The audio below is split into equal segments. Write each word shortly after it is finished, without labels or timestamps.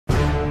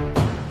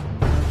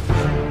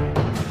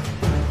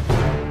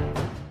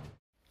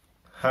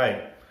Hi.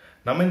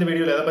 நம்ம இந்த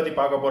வீடியோல எதை பத்தி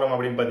பார்க்க போறோம்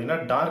அப்படினு பாத்தீங்கன்னா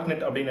டார்க்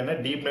நெட் அப்படினா என்ன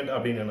டீப் நெட்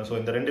அப்படினா என்ன சோ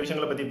இந்த ரெண்டு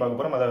விஷயங்களை பத்தி பார்க்க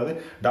போறோம் அதாவது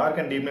டார்க்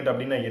அண்ட் டீப் நெட்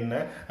அப்படினா என்ன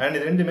and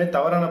இது ரெண்டுமே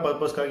தவறான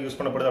பர்பஸ்க்காக யூஸ்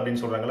பண்ணப்படுது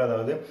அப்படினு சொல்றாங்க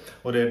அதாவது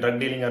ஒரு ட்ரக்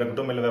டீலிங்கா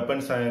இருக்கட்டும் இல்ல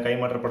வெப்பன்ஸ்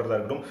கைமாற்றப்படுறதா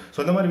இருக்கட்டும்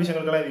சோ இந்த மாதிரி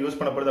விஷயங்களுக்கெல்லாம் இது யூஸ்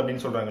பண்ணப்படுது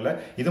அப்படினு சொல்றாங்கல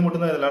இது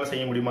மட்டும் தான் இதனால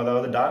செய்ய முடியுமா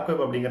அதாவது டார்க்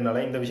வெப்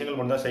அப்படிங்கறனால இந்த விஷயங்கள்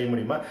மட்டும் தான் செய்ய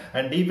முடியுமா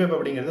and டீப் வெப்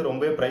அப்படிங்கிறது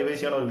ரொம்ப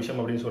பிரைவசியான ஒரு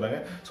விஷயம் அப்படினு சொல்றாங்க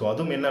சோ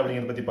அதுவும் என்ன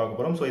அப்படிங்கறத பத்தி பார்க்க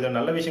போறோம் சோ இத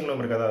நல்ல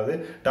விஷயங்களும் இருக்கு அதாவது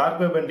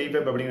dark web and deep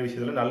web அப்படிங்கிற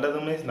விஷயத்துல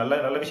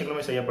நல்ல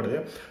விஷயங்களும் செய்யப்படுது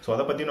சோ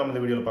அத பத்தி நம்ம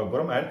இந்த வீடியோல பார்க்க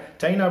போறோம் and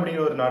சைனா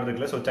அப்படிங்கிற ஒரு நாடு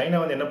இருக்குல சோ சைனா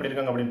வந்து என்ன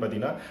பண்ணிருக்காங்க அப்படினு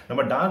பாத்தீங்கன்னா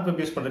நம்ம டார்க் வெப்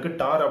யூஸ் பண்றதுக்கு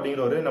டார்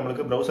அப்படிங்கிற ஒரு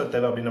நமக்கு பிரவுசர்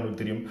தேவை அப்படினு நமக்கு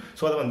தெரியும்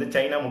சோ அத வந்து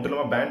சைனா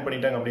முற்றிலுமா பேன்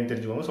பண்ணிட்டாங்க அப்படினு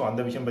தெரிஞ்சுக்கோங்க சோ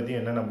அந்த விஷயம் பத்தி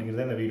என்ன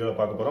அப்படிங்கறத இந்த வீடியோல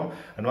பார்க்க போறோம்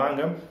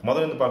வாங்க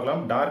முதல்ல இருந்து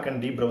பார்க்கலாம் டார்க்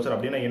அண்ட் டீப் பிரவுசர்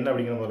அப்படினா என்ன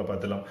அப்படிங்கறத முதல்ல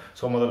பார்த்துடலாம்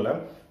சோ முதல்ல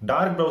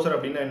டார்க் பிரவுசர்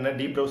அப்படினா என்ன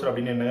டீப் பிரவுசர்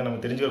அப்படினா என்ன நம்ம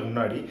தெரிஞ்சுக்கிறதுக்கு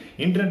முன்னாடி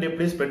இன்டர்நெட்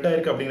எப்படி ஸ்ப்ரெட்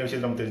ஆயிருக்கு அப்படிங்கிற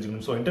விஷயத்தை நம்ம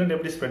தெரிஞ்சுக்கணும் சோ இன்டர்நெட்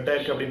எப்படி ஸ்ப்ரெட்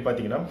ஆயிருக்கு அப்படினு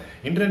பாத்தீங்கன்னா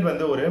இன்டர்நெட்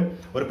வந்து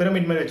ஒரு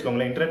பிரமிட் மாதிரி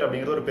வெச்சுக்கோங்க இன்டர்நெட்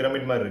அப்படிங்கிறது ஒரு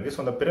பிரமிட் மாதிரி இருக்கு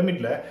சோ அந்த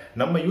பிரமிட்ல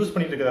நம்ம யூஸ்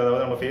பண்ணிட்டு இருக்கிறது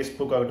அதாவது நம்ம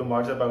Facebook ஆகட்டும்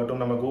வாட்ஸ்அப்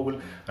ஆகட்டும் நம்ம கூகுள்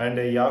and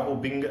Yahoo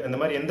Bing இந்த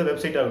மாதிரி எந்த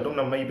வெப்சைட் ஆகட்டும்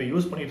நம்ம இப்போ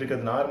யூஸ் பண்ணிட்டு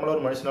இருக்கிறது நார்மலா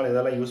ஒரு மனுஷனால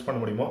எதெல்லாம் யூஸ் பண்ண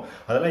முடியுமோ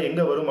அதெல்லாம்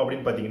எங்க வரும்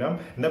அப்படின்னு பாத்தீங்கன்னா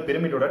இந்த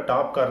பிரமிடோட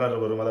டாப்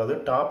கார்னர்ல வரும் அதாவது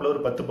டாப்ல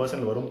ஒரு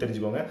 10% வரும்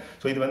தெரிஞ்சுக்கோங்க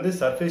சோ இது வந்து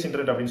சர்ஃபேஸ்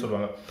இன்டர்நெட் அப்படின்னு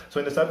சொல்லுவாங்க சோ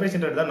இந்த சர்ஃபேஸ்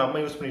இன்டர்நெட் தான்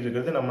நம்ம யூஸ் பண்ணிட்டு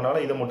இருக்கிறது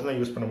நம்மளால இதை மட்டும்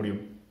தான் யூஸ் பண்ண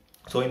முடியும்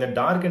சோ இந்த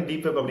டார்க் அண்ட்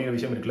டீப் வெப் அப்படிங்கிற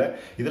விஷயம் இருக்குல்ல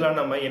இதெல்லாம்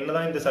நம்ம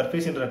என்னதான் இந்த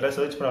சர்ஃபேஸ் இன்டர்நெட்ல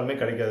சர்ச் பண்ணாலுமே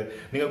கிடைக்காது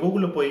நீங்க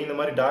கூகுள்ல போய் இந்த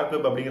மாதிரி டார்க்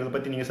வெப் அப்படிங்கறத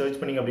பத்தி நீங்க சர்ச்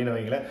பண்ணீங்க அப்படின்னு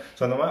வைங்கள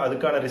சோ அந்த மாதிரி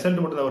அதுக்கான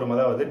ரிசல்ட் மட்டும் தான் வரும்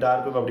அதாவது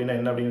டார்க் வெப் அப்படினா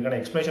என்ன அப்படிங்கறதுக்கான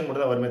எக்ஸ்பிளனேஷன்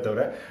மட்டும் தான் வருமே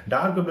தவிர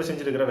டார்க் வெப்ல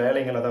செஞ்சிருக்கிற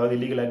வேலைகள் அதாவது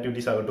இல்லீகல்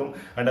ஆக்டிவிட்டீஸ் ஆகட்டும்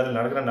அண்ட் அதுல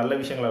நடக்கிற நல்ல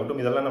விஷயங்கள்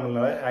ஆகட்டும் இதெல்லாம்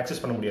நம்மளால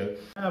ஆக்சஸ் பண்ண முடியாது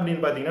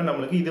அப்படின்னு பாத்தீங்கன்னா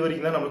நமக்கு இது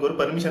வரைக்கும் தான் நமக்கு ஒரு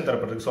பெர்மிஷன்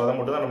தரப்பட்டிருக்கு சோ அதை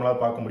மட்டும் தான்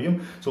நம்மளால பார்க்க முடியும்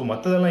சோ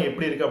மத்ததெல்லாம்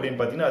எப்படி இருக்கு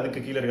அப்படின்னு பாத்தீங்கன்னா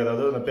அதுக்கு கீழ இருக்கு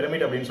அதாவது அந்த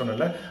பிரமிட் அப்படின்னு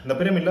சொன்னல அந்த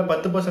பிரமிட்ல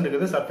 10%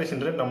 இருக்குது சர்ஃபேஸ்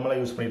இன்டர்நெட் நம்மளா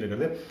யூஸ் பண்ணிட்டு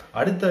இருக்குது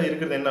அடுத்து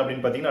இருக்குது என்ன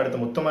அப்படின்னு பாத்தீங்கன்னா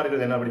அடுத்து மொத்தமா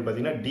இருக்குது என்ன அப்படி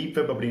பாத்தீங்கன்னா டீப்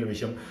வெப் அப்படிங்கிற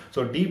விஷயம்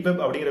சோ டீப்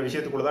வெப் அப்படிங்கிற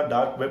விஷயத்துக்குள்ள தான்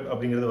டார்க் வெப்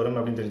அப்படிங்கிறது வரும்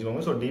அப்படின்னு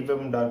தெரிஞ்சுக்கோங்க சோ டீப்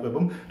வெப்பும் டார்க்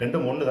வெப்பும்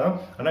ரெண்டும் ஒன்று தான்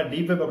ஆனா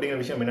டீப் வெப்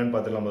அப்படிங்கிற விஷயம் என்னன்னு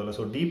பார்த்துக்கலாம் முதல்ல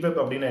சோ டீப்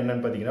வெப் அப்படின்னா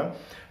என்னன்னு பாத்தீங்கன்னா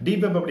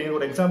டீப் வெப் அப்படிங்கிற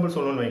ஒரு எக்ஸாம்பிள்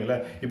சொல்லணும்னு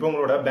வைங்களேன் இப்போ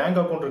உங்களோட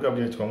பேங்க் அக்கௌண்ட் இருக்கு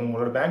அப்படின்னு வச்சுக்கோங்க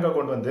உங்களோட பேங்க்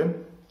அக்கௌண்ட் வந்து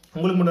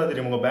உங்களுக்கு மட்டும் தான்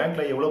தெரியும் உங்க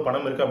பேங்க்ல எவ்வளவு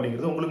பணம் இருக்கு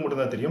அப்படிங்கிறது உங்களுக்கு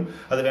மட்டும் தான் தெரியும்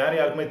அது வேற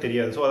யாருக்குமே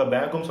தெரியாது சோ அதை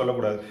பேங்க்கும்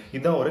சொல்லக்கூடாது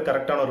இதுதான் ஒரு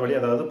கரெக்டான ஒரு வழி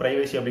அதாவது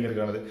பிரைவசி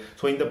அப்படிங்கிறதுக்கானது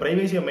சோ இந்த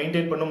பிரைவசியை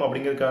மெயின்டைன் பண்ணும்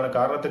அப்படிங்கிறதுக்கான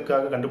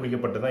காரணத்துக்காக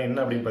கண்டுபிடிக்கப்பட்டதான் என்ன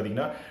அப்படின்னு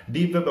பாத்தீங்கன்னா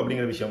டீப் வெப்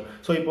அப்படிங்கிற விஷயம்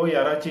சோ இப்போ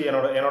யாராச்சும்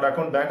என்னோட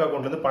அக்கௌண்ட் பேங்க்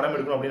அக்கௌண்ட்ல இருந்து பணம்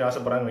எடுக்கணும் அப்படின்னு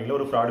ஆசைப்படுறாங்க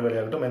ஒரு ஃப்ராட்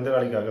வேலையாகட்டும் எந்த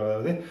வேலைக்காக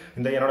அதாவது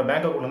இந்த என்னோட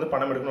பேங்க் அக்கௌண்ட்ல இருந்து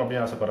பணம் எடுக்கணும்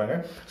அப்படின்னு ஆசைப்படுறாங்க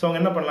சோ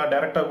அவங்க என்ன பண்ணலாம்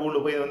டேரக்டா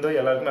கூகுள் போய் வந்து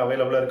எல்லாருக்குமே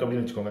அவைலபிளா இருக்கு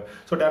அப்படின்னு வச்சுக்கோங்க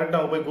சோ டேரக்டா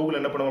அவங்க போய்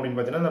கூகுள் என்ன பண்ணுவோம் அப்படின்னு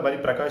பாத்தீங்கன்னா இந்த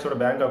மாதிரி பிரகாஷோட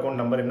பேங்க்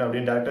அக்கௌண்ட் நம்பர் என்ன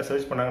அப்படின்னு டேரக்டா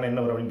சர்ச் பண்ணாங்கன்னா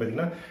என்ன வரும் அப்படின்னு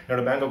பாத்தீங்கன்னா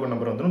என்னோட பேங்க் அக்கௌண்ட்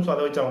நம்பர் வந்துடும் சோ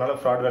அதை வச்சு அவங்களால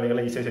ஃப்ராட்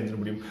வேலைகளை ஈஸியா செஞ்சிட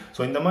முடியும்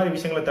சோ இந்த மாதிரி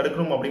விஷயங்களை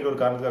தடுக்கணும் அப்படிங்கிற ஒரு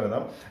காரணத்துக்காக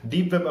தான்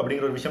டீப் வெப்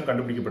அப்படிங்கிற ஒரு விஷயம்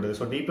கண்டுபிடிக்கப்பட்டது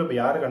சோ டீப் வெப்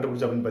யாரு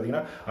கண்டுபிடிச்சா அப்படின்னு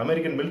பாத்தீங்கன்னா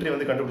அமெரிக்கன் மிலிட்டரி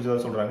வந்து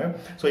கண்டுபிடிச்சதா சொல்றாங்க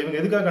சோ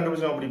இவங்க எதுக்காக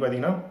கண்டுபிடிச்சாங்க அப்படி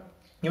பாத்தீங்கன்னா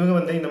இவங்க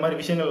வந்து இந்த மாதிரி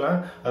விஷயங்கள்லாம்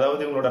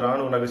அதாவது இவங்களோட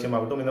ராணுவ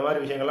ரகசியமாகட்டும் இந்த மாதிரி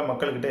விஷயங்கள்லாம்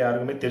மக்கள்கிட்ட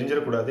யாருக்குமே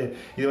தெரிஞ்சிடக்கூடாது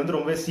இது வந்து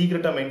ரொம்ப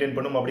சீக்கிரட்டா மெயின்டைன்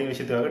பண்ணும் அப்படிங்கிற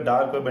விஷயத்துக்காக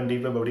dark web and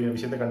deep web அப்படிங்கிற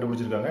விஷயத்தை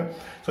கண்டுபிடிச்சிருக்காங்க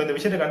சோ இந்த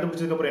விஷயத்தை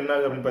கண்டுபிடிச்சதுக்கு அப்புறம் என்ன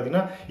ஆகுது அப்படின்னு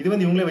பாத்தீங்கன்னா இது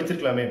வந்து இவங்களே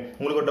வச்சிருக்கலாமே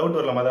உங்களுக்கு ஒரு டவுட்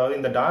வரலாம் அதாவது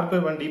இந்த dark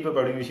web and deep web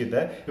அப்படிங்கிற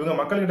விஷயத்தை இவங்க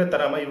மக்கள்கிட்ட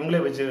தராம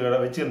இவங்களே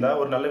வச்சிருந்தா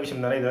ஒரு நல்ல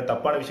விஷயம் தானே இதுல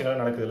தப்பான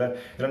விஷயங்கள் நடக்குது இல்ல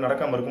இதெல்லாம்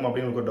நடக்காம இருக்கும்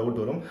அப்படின்னு ஒரு டவுட்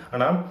வரும்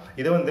ஆனா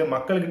இதை வந்து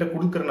மக்கள்கிட்ட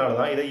கொடுக்கறனால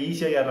தான் இதை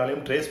ஈஸியா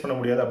யாராலையும் ட்ரேஸ் பண்ண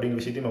முடியாது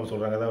அப்படிங்கிற விஷயத்தையும் நம்ம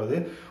சொல்றாங்க அதாவது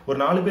ஒரு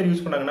 4 பேர்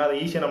யூஸ் பண்ணாங்கன்னா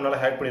அதை ஈஸியா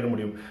நம்மளால ஹேக் பண்ணிட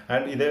முடியும்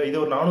and இது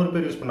ஒரு 400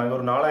 பேர் யூஸ் பண்ணாங்க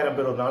ஒரு 4000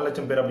 பேர் ஒரு 4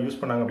 லட்சம் பேர் அப்படி யூஸ்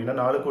பண்ணாங்க அப்படின்னா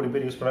 4 கோடி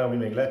பேர் யூஸ் பண்ணாங்க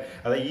அப்படின்னு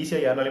அதை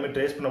ஈஸியா யாராலையுமே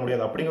ட்ரேஸ் பண்ண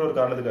முடியாது அப்படிங்கிற ஒரு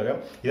காரணத்துக்காக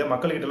இதை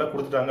மக்கள்கிட்ட எல்லாம்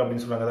கொடுத்துட்டாங்க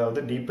அப்படின்னு சொல்றாங்க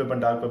அதாவது deep web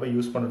and dark வெப்பை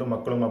use பண்ணட்டும்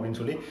மக்களும்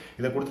அப்படின்னு சொல்லி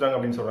இதை கொடுத்துட்டாங்க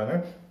அப்படின்னு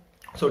சொல்றாங்க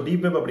சோ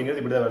டீப் வெப் அப்படிங்கிறது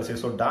இப்படி தான் வேலை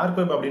செய்யும் சோ டார்க்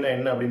வெப் அப்படின்னா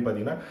என்ன அப்படின்னு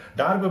பாத்தீங்கன்னா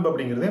டார்க் வெப்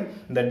அப்படிங்கிறது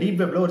இந்த டீப்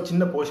வெப்ல ஒரு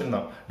சின்ன போர்ஷன்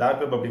தான் டார்க்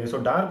வெப் அப்படிங்கிறது சோ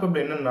டார்க் வெப்ல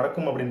என்ன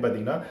நடக்கும் அப்படின்னு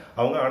பாத்தீங்கன்னா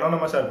அவங்க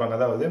அனானமஸா இருப்பாங்க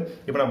அதாவது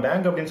இப்போ நான்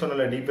பேங்க் அப்படின்னு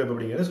சொன்னல டீப் வெப்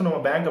அப்படிங்கிறது சோ நம்ம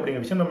பேங்க்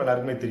அப்படிங்கிற விஷயம் நம்ம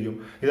எல்லாருக்குமே தெரியும்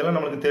இதெல்லாம்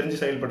நமக்கு தெரிஞ்சு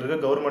செயல்பட்டு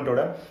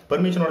கவர்மெண்டோட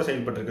பெர்மிஷனோட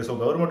செயல்பட்டு சோ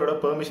கவர்மெண்டோட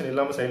பெர்மிஷன்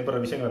இல்லாம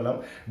செயல்படுற விஷயங்கள் எல்லாம்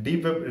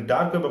டீப் வெப்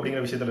டார்க் வெப்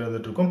அப்படிங்கிற விஷயத்துல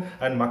இருந்துட்டு இருக்கும்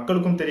அண்ட்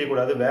மக்களுக்கும்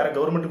தெரியக்கூடாது வேற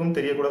கவர்மெண்ட்டுக்கும்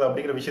தெரியக்கூடாது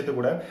அப்படிங்கிற விஷயத்தை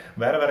கூட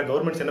வேற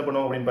கவர்மெண்ட்ஸ் என்ன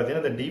பண்ணுவாங்க அப்படின்னு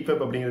பாத்தீங்கன்னா இந்த டீப்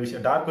வெப் அப்படிங்கிற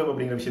விஷயம் டார்க் வெப்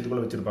அப்படிங்கிற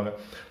விஷயத்துக்குள்ள வச்சிருப்பாங்க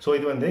சோ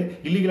இது வந்து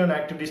இல்லீகலான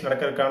ஆக்டிவிட்டிஸ்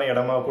நடக்கிறதுக்கான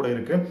இடமா கூட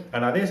இருக்கு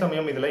அண்ட் அதே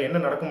சமயம் இதுல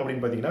என்ன நடக்கும்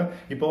அப்படின்னு பாத்தீங்கன்னா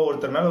இப்போ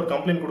ஒருத்தர் மேல ஒரு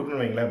கம்ப்ளைண்ட்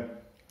கொடுக்கணும்னு வைங்களேன்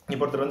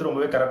இப்போ ஒருத்தர் வந்து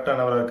ரொம்பவே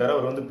கரெக்டானவராக இருக்காரு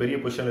அவர் வந்து பெரிய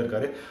பொசிஷன்ல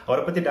இருக்காரு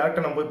அவரை பத்தி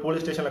டேரக்டா நம்ம போய்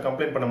போலீஸ் ஸ்டேஷன்ல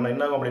கம்ப்ளைண்ட் பண்ணோம்னா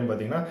என்ன ஆகும் அப்படின்னு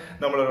பாத்தீங்கன்னா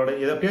நம்மளோட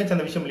எப்பயாச்சும்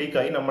அந்த விஷயம் லீக்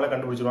ஆகி நம்மள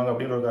கண்டுபிடிச்சிருவாங்க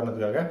அப்படிங்கிற ஒரு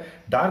காரணத்துக்காக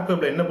டார்க்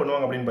வெப்ல என்ன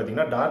பண்ணுவாங்க அப்படின்னு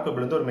பாத்தீங்கன்னா டார்க்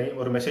வெப்ல இருந்து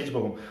ஒரு மெசேஜ்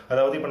போகும்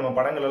அதாவது இப்போ நம்ம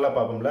படங்கள் எல்லாம்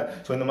பார்ப்போம்ல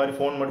சோ இந்த மாதிரி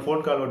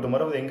ஃபோன் கால் மட்டும்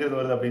வரும் எங்க இருந்து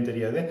வருது அப்படின்னு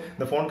தெரியாது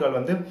இந்த ஃபோன் கால்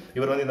வந்து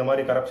இவர் வந்து இந்த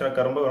மாதிரி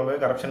ரொம்பவே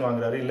கரப்ஷன்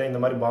வாங்குறாரு இல்ல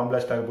இந்த மாதிரி பாம்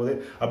பிளாஸ்ட் ஆக போகுது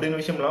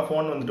அப்படின்னு விஷயம்லாம்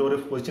ஃபோன் வந்துட்டு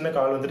ஒரு சின்ன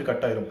கால் வந்துட்டு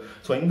கட் ஆயிரும்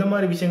சோ இந்த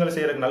மாதிரி விஷயங்கள்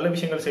செய்யறதுக்கு நல்ல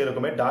விஷயங்கள்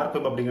செய்யறதுக்குமே டார்க்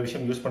வெப் அப்படிங்கிற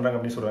விஷயம் யூஸ் பண்றாங்க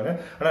அப்படின்னு சொல்றாங்க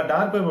ஆனா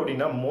டார்க் வெப்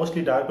அப்படின்னா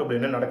மோஸ்ட்லி டார்க் வெப்ல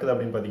என்ன நடக்குது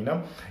அப்படின்னு பாத்தீங்கன்னா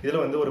இதுல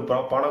வந்து ஒரு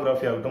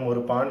பார்னோகிராஃபி ஆகட்டும்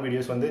ஒரு பான்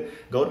வீடியோஸ் வந்து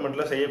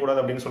கவர்மெண்ட்ல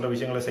செய்யக்கூடாது அப்படின்னு சொல்ற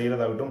விஷயங்களை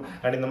செய்யறதாகட்டும்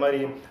அண்ட் இந்த மாதிரி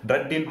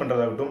ட்ரக் டீல்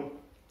பண்றதாகட்டும்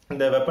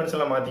இந்த வெப்பன்ஸ்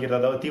எல்லாம் மாற்றிக்கிறது,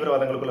 அதாவது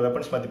தீவிரவாதங்களுக்குள்ள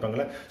வெப்பன்ஸ்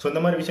மாற்றிப்பாங்களே, ஸோ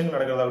இந்த மாதிரி விஷயங்கள்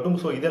நடக்கிறதாகட்டும்.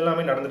 ஸோ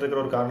இதெல்லாமே நடந்துட்டு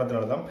இருக்கிற ஒரு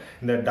காரணத்தினால தான்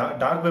இந்த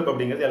டார்க் வெப்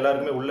அப்படிங்கிறது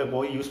எல்லாருக்குமே உள்ளே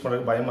போய் யூஸ்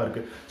பண்ணுறது பயமாக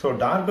இருக்குது. ஸோ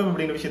டார்க் வெப்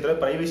அப்படிங்கிற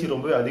விஷயத்தில் ப்ரைவசி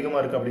ரொம்ப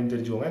அதிகமாக இருக்குது அப்படின்னு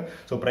தெரிஞ்சுக்கோங்க.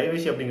 ஸோ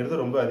ப்ரைவசி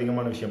அப்படிங்கிறது ரொம்ப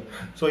அதிகமான விஷயம்.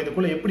 ஸோ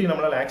இதுக்குள்ளே எப்படி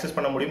நம்மளால் ஆக்சஸ்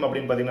பண்ண முடியும்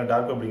அப்படின்னு பார்த்தீங்கன்னா,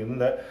 டார்க் வெப் அப்படிங்கிறது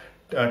இந்த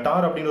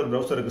டார் அப்படிங்கிற ஒரு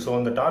ப்ரௌசர் இருக்குது. ஸோ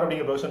அந்த டார்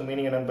அப்படிங்கிற ப்ரௌசர்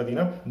மீனிங் என்னன்னு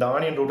பார்த்தீங்கன்னா, இந்த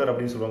ஆனியன் ரூட்டர்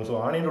அப்படின்னு சொல்லுவாங்க. ஸோ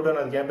ஆனியன் ரூட்டர்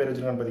அதுக்கு ஏன் பேர்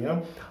வச்சிருக்கான்னு பார்த்தீங்கன்னா,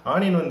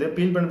 ஆனியன் வந்து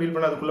பீல்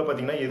பண்ண அதுக்குள்ளே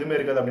பார்த்தீங்கன்னா எதுவுமே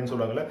இருக்காது அப்படின்னு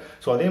சொல்லுவாங்கல்ல.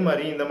 ஸோ அதே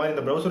மாதிரி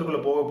இந்த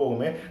ப்ரௌசருக்குள்ளே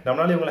போகவே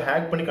நம்மளால இவங்களை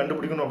ஹேக் பண்ணி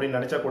கண்டுபிடிக்கணும் அப்படின்னு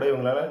நினைச்சா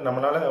கூட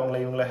நம்மளால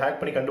இவங்களை ஹேக்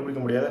பண்ணி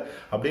கண்டுபிடிக்க முடியாது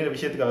அப்படிங்கிற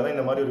விஷயத்துக்காக தான்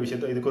இந்த மாதிரி ஒரு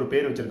விஷயத்தை இதுக்கு ஒரு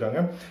பேர்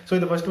வச்சிருக்காங்க. ஸோ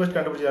இதை ஃபர்ஸ்ட்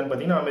கண்டுபிடிச்சான்னு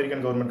பார்த்தீங்கன்னா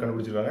அமெரிக்கன் கவர்மெண்ட்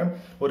கண்டுபிடிச்சிருக்காங்க,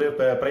 ஒரு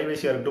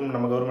பிரைவசியாக இருக்கட்டும்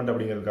நம்ம கவர்மெண்ட்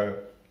அப்படிங்கிறதுக்காக.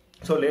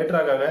 ஸோ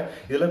லேட்டராக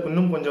இதில்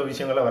இன்னும் கொஞ்சம்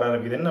விஷயங்கள்லாம் வர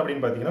ஆரம்பிக்குது. என்ன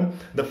அப்படின்னு பார்த்தீங்கன்னா,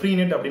 இந்த ஃப்ரீ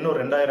நெட் அப்படின்னு ஒரு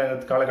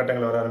 2000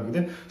 காலகட்டங்கள் வர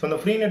ஆரம்பிக்குது. ஸோ அந்த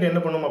ஃப்ரீ நெட் என்ன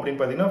பண்ணும் அப்படின்னு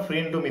பார்த்தீங்கன்னா, ஃப்ரீ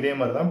நெட்டும் இதே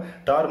மாதிரி தான்,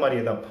 டார்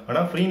மாதிரியே தான்.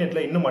 ஆனால் ஃப்ரீ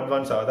நெட்டில் இன்னும்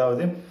அட்வான்ஸாக,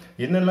 அதாவது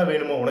என்னெல்லாம்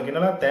வேணுமோ உனக்கு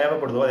என்னெல்லாம்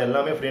தேவைப்படுதோ அது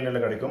எல்லாமே ஃப்ரீ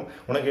நெட்டில் கிடைக்கும்.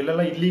 உனக்கு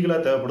எல்லாம்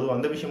இல்லீகலாக தேவைப்படுதோ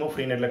அந்த விஷயமும்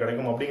ஃப்ரீ நெட்டில்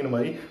கிடைக்கும். அப்படிங்கிற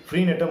மாதிரி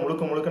ஃப்ரீ நெட்டை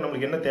முழுக்க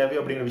நம்மளுக்கு என்ன தேவை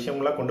அப்படிங்கிற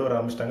விஷயங்கள்லாம் கொண்டு வர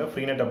ஆரம்பிச்சிட்டாங்க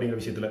ஃப்ரீ நெட் அப்படிங்கிற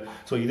விஷயத்தில்.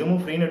 ஸோ இதுவும்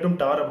ஃப்ரீ நெட்டும்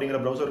டார்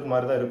அப்படிங்கிற ப்ரௌசருக்கு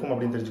மாதிரி தான் இருக்கும்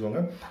அப்படின்னு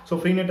தெரிஞ்சுக்கோங்க.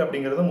 ஸோ ஃப்ரீ நெட்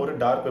அப்படிங்கிறதும் ஒரு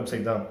டார்க்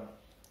வெப்சைட் தான்.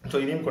 ஸோ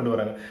இதையும் கொண்டு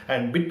வராங்க.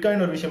 அண்ட்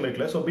பிட்காயின் ஒரு விஷயம்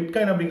இருக்குல்ல. ஸோ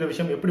பிட்காயின் அப்படிங்கிற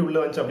விஷயம் எப்படி உள்ள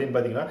வந்துச்சு அப்படின்னு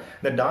பார்த்தீங்கன்னா,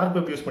 இந்த டார்க்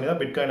வெப் யூஸ் பண்ணி தான்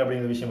பிட்காயின்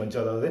அப்படிங்கிற விஷயம் வந்துச்சு.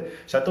 அதாவது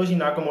சத்தோஷி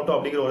நாக்கமோட்டோ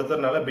அப்படிங்கிற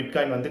ஒருத்தர்னால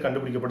பிட்காயின் வந்து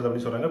கண்டுபிடிக்கப்படுது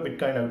அப்படின்னு சொல்றாங்க.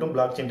 பிட்காயின் ஆகட்டும்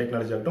பிளாக் செயின்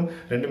டெக்னாலஜி ஆகட்டும்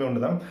ரெண்டுமே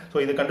ஒன்று தான். ஸோ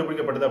இது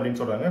கண்டுபிடிக்கப்பட்டது அப்படின்னு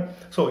சொல்றாங்க.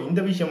 ஸோ இந்த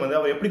விஷயம் வந்து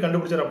அவர் எப்படி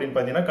கண்டுபிடிச்சார் அப்படின்னு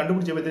பார்த்தீங்கன்னா,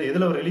 கண்டுபிடிச்ச விதத்தில்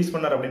எதில் அவர் ரிலீஸ்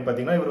பண்ணார் அப்படின்னு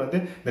பார்த்தீங்கன்னா, இவர்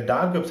வந்து இந்த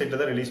டார்க்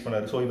வெப்சைட்டில் தான் ரிலீஸ்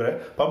பண்ணார். ஸோ இவரை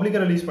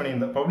பப்ளிக்காக ரிலீஸ்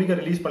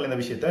பண்ண இந்த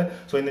விஷயத்தை,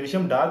 ஸோ இந்த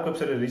விஷயம் டார்க்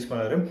வெப்சைட் ரிலீஸ்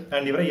பண்ணாரு.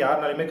 அண்ட் இவரை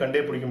யாருனாலுமே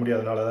கண்டே பிடிக்க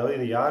முடியாதனால, அதாவது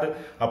இது யார்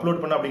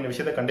அப்லோட் பண்ண அப்படிங்கிற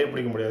விஷயத்தை கண்டே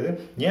பிடிக்க முடியாது.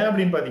 ஏன்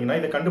அப்படின்னு பார்த்தீங்கன்னா,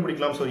 இதை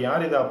கண்டுபிடிக்கலாம். ஸோ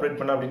யார் இதை அப்டேட்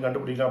பண்ண அப்படின்னு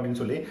கண்டுபிடிக்கலாம் அப்படின்னு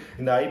சொல்லி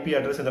இந்த ஐபி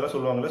அட்ரஸ் இதெல்லாம்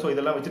சொல்லுவாங்கல்ல. ஸோ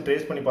இதெல்லாம் வச்சு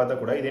ட்ரேஸ் பண்ணி பார்த்தா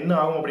கூட இது என்ன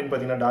ஆகும் அப்படின்னு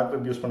பார்த்தீங்கன்னா, டார்க்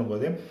வெப் யூஸ்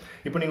பண்ணும்போது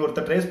இப்போ நீங்கள்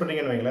ஒருத்தர் ட்ரேஸ்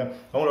பண்ணுறீங்கன்னு வைங்களேன்,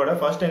 அவங்களோட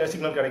ஃபர்ஸ்ட் எங்கே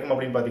சிக்னல் கிடைக்கும்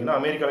அப்படின்னு பார்த்தீங்கன்னா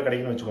அமெரிக்காவில்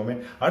கிடைக்கும்னு வச்சுக்கோமே.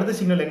 அடுத்த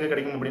சிக்னல் எங்கே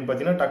கிடைக்கும் அப்படின்னு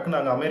பார்த்தீங்கன்னா, டக்குன்னு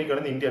அங்கே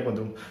அமெரிக்காலேருந்து இந்தியாவுக்கு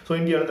வந்துடும். ஸோ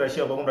இந்தியாவிலேருந்து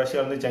ரஷ்யா போகும்,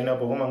 ரஷ்யாவிலேருந்து சைனா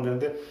போகும்,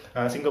 அங்கேருந்து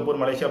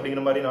சிங்கப்பூர், மலேசியா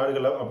அப்படிங்கிற மாதிரி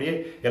நாடுகள் அப்படியே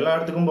எல்லா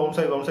இடத்துக்கும்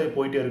பவுன்ஸ் ஆகி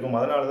போயிட்டே இருக்கும்.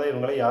 அதனால தான்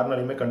இவங்களை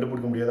யாருனாலுமே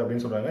கண்டுபிடிக்க முடியாது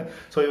அப்படின்னு சொல்கிறாங்க.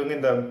 ஸோ இவங்க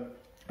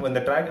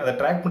இந்த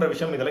ட்ராக் பண்ணுற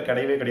விஷயம் இதில்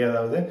கிடையவே கிடையாது.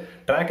 அதாவது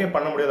ட்ராக்கே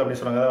பண்ண முடியாது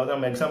அப்படின்னு சொல்றாங்க. அதாவது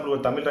நம்ம எக்ஸாம்பிள்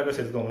ஒரு தமிழ் ட்ராக்கர்ஸ்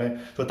எடுத்துக்கோங்களேன்.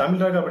 ஸோ தமிழ்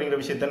ட்ராக் அப்படிங்கிற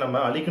விஷயத்தை நம்ம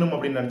அழிக்கணும்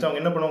அப்படின்னு நினைச்சா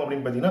அவங்க என்ன பண்ணுவாங்க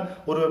அப்படின்னு பார்த்தீங்கன்னா,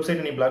 ஒரு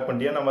வெப்சைட் நீ பிளாக்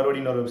பண்ணிட்டியா, நான்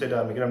மறுபடியும் ஒரு வெப்சைட்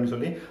ஆரம்பிக்கிறேன் அப்படின்னு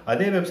சொல்லி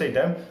அதே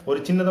வெப்சைட்டை ஒரு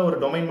சின்னதாக ஒரு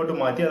டொமைன்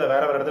மட்டும் மாற்றி அதை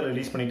வேற இடத்துல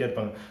ரிலீஸ் பண்ணிட்டே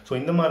இருப்பாங்க. ஸோ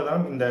இந்த மாதிரி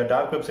தான் இந்த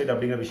டார்க் வெப்சைட்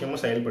அப்படிங்கிற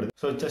விஷயமும் செயல்படுது.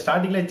 ஸோ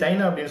ஸ்டார்டிங்ல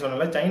சைனா அப்படின்னு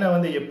சொன்னால, சைனா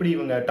வந்து எப்படி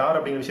இவங்க டார்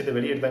அப்படிங்கிற விஷயத்தை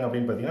வெளியெடுத்தாங்க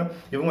அப்படின்னு பார்த்தீங்கன்னா,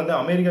 இவங்க வந்து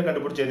அமெரிக்கா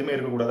கண்டுபிடிச்ச எதுவுமே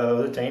இருக்கக்கூடாது.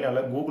 அதாவது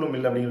சைனால கூகுளும்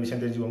இல்லை அப்படிங்கிற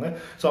விஷயம் தெரிஞ்சுக்கோங்க.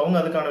 ஸோ அவங்க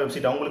அதுக்கான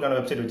வெப்சைட், அவங்களுக்கான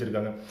வெப்சைட்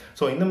வச்சிருக்காங்க.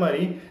 ஸோ இந்த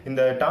மாதிரி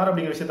இந்த டார்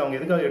அப்படிங்கிற விஷயத்தை அவங்க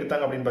எதுக்காக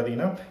எடுத்தாங்க அப்படின்னு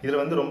பார்த்தீங்கன்னா, இதுல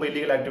வந்து ரொம்ப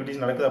இல்லீகல்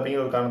ஆக்டிவிட்டிஸ் நடக்குது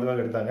அப்படிங்கிற ஒரு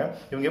காரணத்துக்காக எடுத்தாங்க.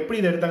 இவங்க எப்படி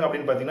இதை எடுத்தாங்க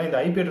அப்படின்னு பார்த்தீங்கன்னா, இந்த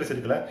ஐபி அட்ரஸ்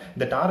இருக்குல்ல,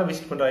 இந்த டாரை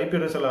விசிட் பண்ற ஐபி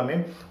அட்ரஸ் எல்லாமே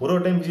ஒரு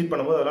டைம் விசிட்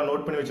பண்ணும்போது அதெல்லாம்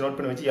நோட்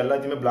பண்ணி வச்சு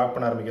எல்லாத்தையுமே பிளாக்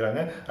பண்ண ஆரம்பிக்கிறாங்க.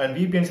 அண்ட்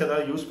விபிஎன்ஸ்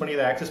ஏதாவது யூஸ் பண்ணி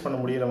இதை ஆக்சஸ் பண்ண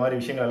முடியிற மாதிரி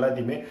விஷயங்கள்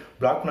எல்லாத்தையுமே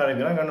பிளாக் பண்ண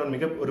ஆரம்பிக்கிறாங்க.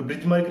 அண்ட் ஒரு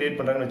பிரிட்ஜ் மாதிரி கிரியேட்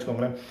பண்றாங்கன்னு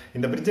வச்சுக்கோங்களேன்.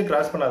 இந்த பிரிட்ஜை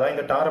கிராஸ் பண்ணாதான்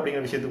இந்த டார்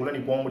அப்படிங்கிற விஷயத்துக்குள்ள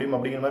நீ போக முடியும்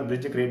அப்படிங்கிற மாதிரி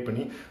பிரிட்ஜ் கிரியேட்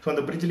பண்ணி, ஸோ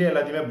அந்த பிரிட்ஜ்லேயே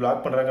எல்லாத்தையுமே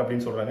பிளாக் பண்றாங்க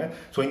அப்படின்னு சொல்றாங்க.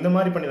 ஸோ இந்த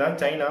மாதிரி பண்ணி தான்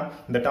சைனா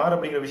இந்த டார்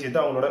அப்படிங்கிற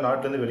விஷயத்தை அவங்களோட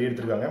நாட்டில இருந்து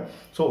வெளியெடுத்திருக்காங்க.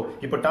 ஸோ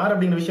இப்போ டார்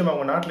அப்படிங்கிற விஷயம்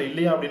அவங்க நாட்டில்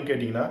இல்லையா அப்படின்னு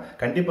கேட்டீங்கன்னா,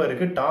 கண்டிப்பா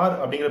இருக்கு. டார்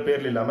அப்படிங்கிற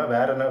பேர்ல இல்லாம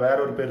வேற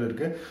ஒரு பேர்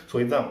இருக்கு. ஸோ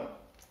இதுதான்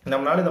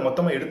நம்மளால இதை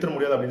மொத்தமாக எடுத்துட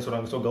முடியாது அப்படின்னு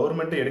சொல்றாங்க. ஸோ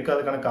கவர்மெண்ட்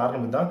எடுக்காததுக்கான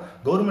காரணம் இதுதான்.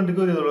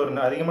 கவர்மெண்ட்டுக்கு இதில் ஒரு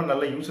அதிகமாக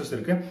நல்ல யூசஸ்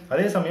இருக்கு.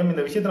 அதே சமயம்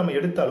இந்த விஷயத்தை நம்ம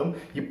எடுத்தாலும்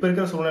இப்போ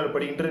இருக்கிற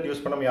சூழ்நிலைப்படி இன்டர்நெட்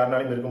யூஸ் பண்ண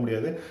யாருனாலும் இருக்க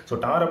முடியாது.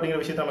 ஸோ டார்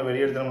அப்படிங்கிற விஷயத்தை நம்ம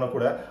வெளியெடுத்தோம்னா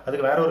கூட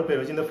அதுக்கு வேற ஒரு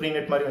பேர் வச்சு, இந்த ஃப்ரீ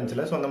நெட் மாதிரி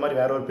வந்துச்சுல, ஸோ அந்த மாதிரி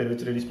வேற ஒரு பேர்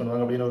வச்சு ரிலீஸ்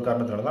பண்ணுவாங்க அப்படின்னு ஒரு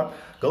காரணத்தினால தான்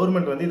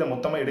கவர்மெண்ட் வந்து இதை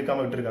மொத்தமாக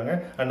எடுக்காம விட்டுருக்காங்க.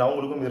 அண்ட்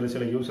அவங்களுக்கும் இதில்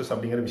சில யூசஸ்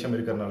அப்படிங்கிற விஷயம்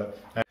இருக்கிறதுனால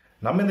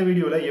நம்ம இந்த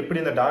வீடியோவில் எப்படி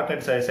இந்த டார்க்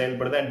நெட்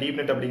செயல்படுது அண்ட் டீப்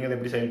நெட் அப்படிங்கிறது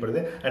எப்படி செயல்படுது,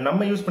 அண்ட்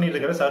நம்ம யூஸ் பண்ணிட்டு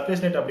இருக்கிற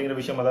சர்ஃபேஸ் நெட் அப்படிங்கிற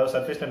விஷயம், அதாவது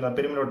சர்ஃபேஸ் நெட் நான்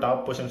பெருமையோட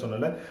டாப் போர்ஷன்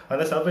சொன்னல,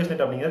 அந்த சர்ஃபேஸ்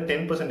நெட் அப்படிங்கிற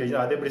 10%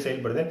 அது எப்படி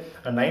செயல்படுது,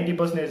 அண்ட்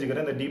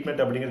 90% இந்த டீப்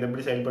நெட் அப்படிங்கிறது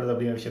எப்படி செயல்படுது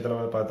அப்படிங்கிற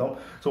விஷயத்தில் பார்த்தோம்.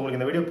 ஸோ உங்களுக்கு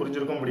இந்த வீடியோ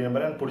புரிஞ்சிருக்கும் அப்படின்னு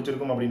நம்புறேன்,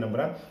 பிடிச்சிருக்கும் அப்படின்னு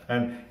நம்புறேன்.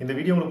 அண்ட் இந்த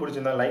வீடியோ உங்களுக்கு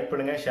பிடிச்சிருந்தா லைக்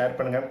பண்ணுங்க, ஷேர்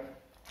பண்ணுங்க.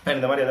 அண்ட்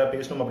இந்த மாதிரி ஏதாவது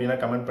பேசணும் அப்படின்னா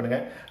கமெண்ட் பண்ணுங்க.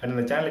 அண்ட்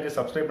இந்த சேனலுக்கு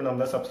சப்ஸ்கிரைப்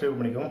பண்ணாம சப்ஸ்கிரைப்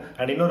பண்ணிக்கோங்க.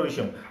 அண்ட் இன்னொரு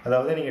விஷயம்,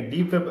 அதாவது நீங்க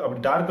டீப் வெப்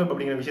டார்க் வெப்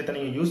அப்படிங்கிற விஷயத்தை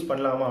நீங்க யூஸ்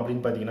பண்ணலாமா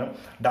அப்படின்னு பார்த்தீங்கன்னா,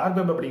 டார்க்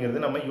வெப்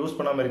அப்படிங்கிறது நம்ம யூஸ்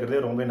பண்ணாமல்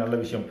இருக்கிறதே ரொம்ப நல்ல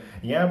விஷயம்.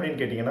 ஏன்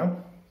அப்படின்னு கேட்டீங்கன்னா,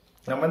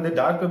 நம்ம வந்து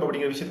டார்க் வெப்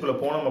அப்படிங்கிற விஷயத்துக்குள்ள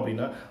போனோம்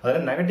அப்படின்னா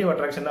அதில் நெகட்டிவ்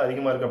அட்ராக்ஷன் தான்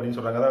அதிகமாக இருக்குது அப்படின்னு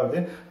சொல்கிறாங்க. அதாவது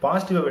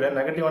பாசிட்டிவை விட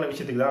நெகட்டிவான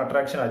விஷயத்துக்கு தான்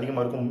அட்ராக்ஷன்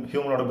அதிகமாக இருக்கும்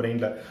ஹியூமனோட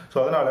பிரெயினில். ஸோ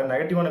அதனால்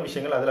நெகட்டிவான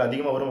விஷயங்கள் அதில்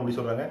அதிகமாக வரும் அப்படி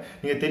சொல்கிறாங்க.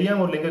 நீங்கள்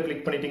தெரியாமல் ஒரு லிங்கை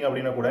கிளிக் பண்ணிட்டீங்க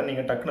அப்படின்னா கூட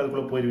நீங்கள் டக்குனு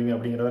அதுக்குள்ளே போயிடுவீங்க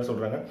அப்படிங்கிற மாதிரி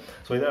சொல்கிறாங்க.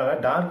 ஸோ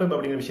இதனால் டார்க் வெப்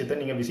அப்படிங்கிற விஷயத்தை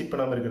நீங்கள் விசிட்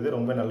பண்ணாமல் இருக்கிறது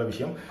ரொம்ப நல்ல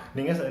விஷயம்.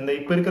 நீங்கள் இந்த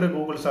இப்போ இருக்கிற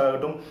கூகுள்ஸ்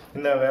ஆகட்டும்,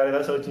 இந்த வேறு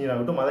ஏதாவது சர்ச் இன்ஜின்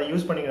ஆகட்டும், அதை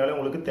யூஸ் பண்ணிங்கனாலே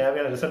உங்களுக்கு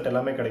தேவையான ரிசல்ட்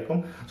எல்லாமே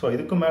கிடைக்கும். ஸோ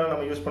இதுக்கு மேலே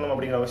நம்ம யூஸ் பண்ணணும்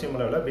அப்படிங்கிற அவசியம்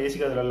இல்லை.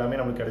 பேசிக்காக அதில் எல்லாமே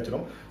நமக்கு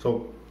கிடைச்சிடும். ஸோ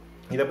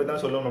இதை பற்றி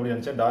தான் சொல்லணும் அப்படின்னு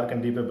நினச்சேன், டார்க்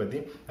அண்ட் டீப்பை பற்றி.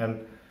 அண்ட்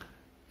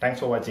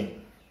தேங்க்ஸ் ஃபார் வாட்சிங்.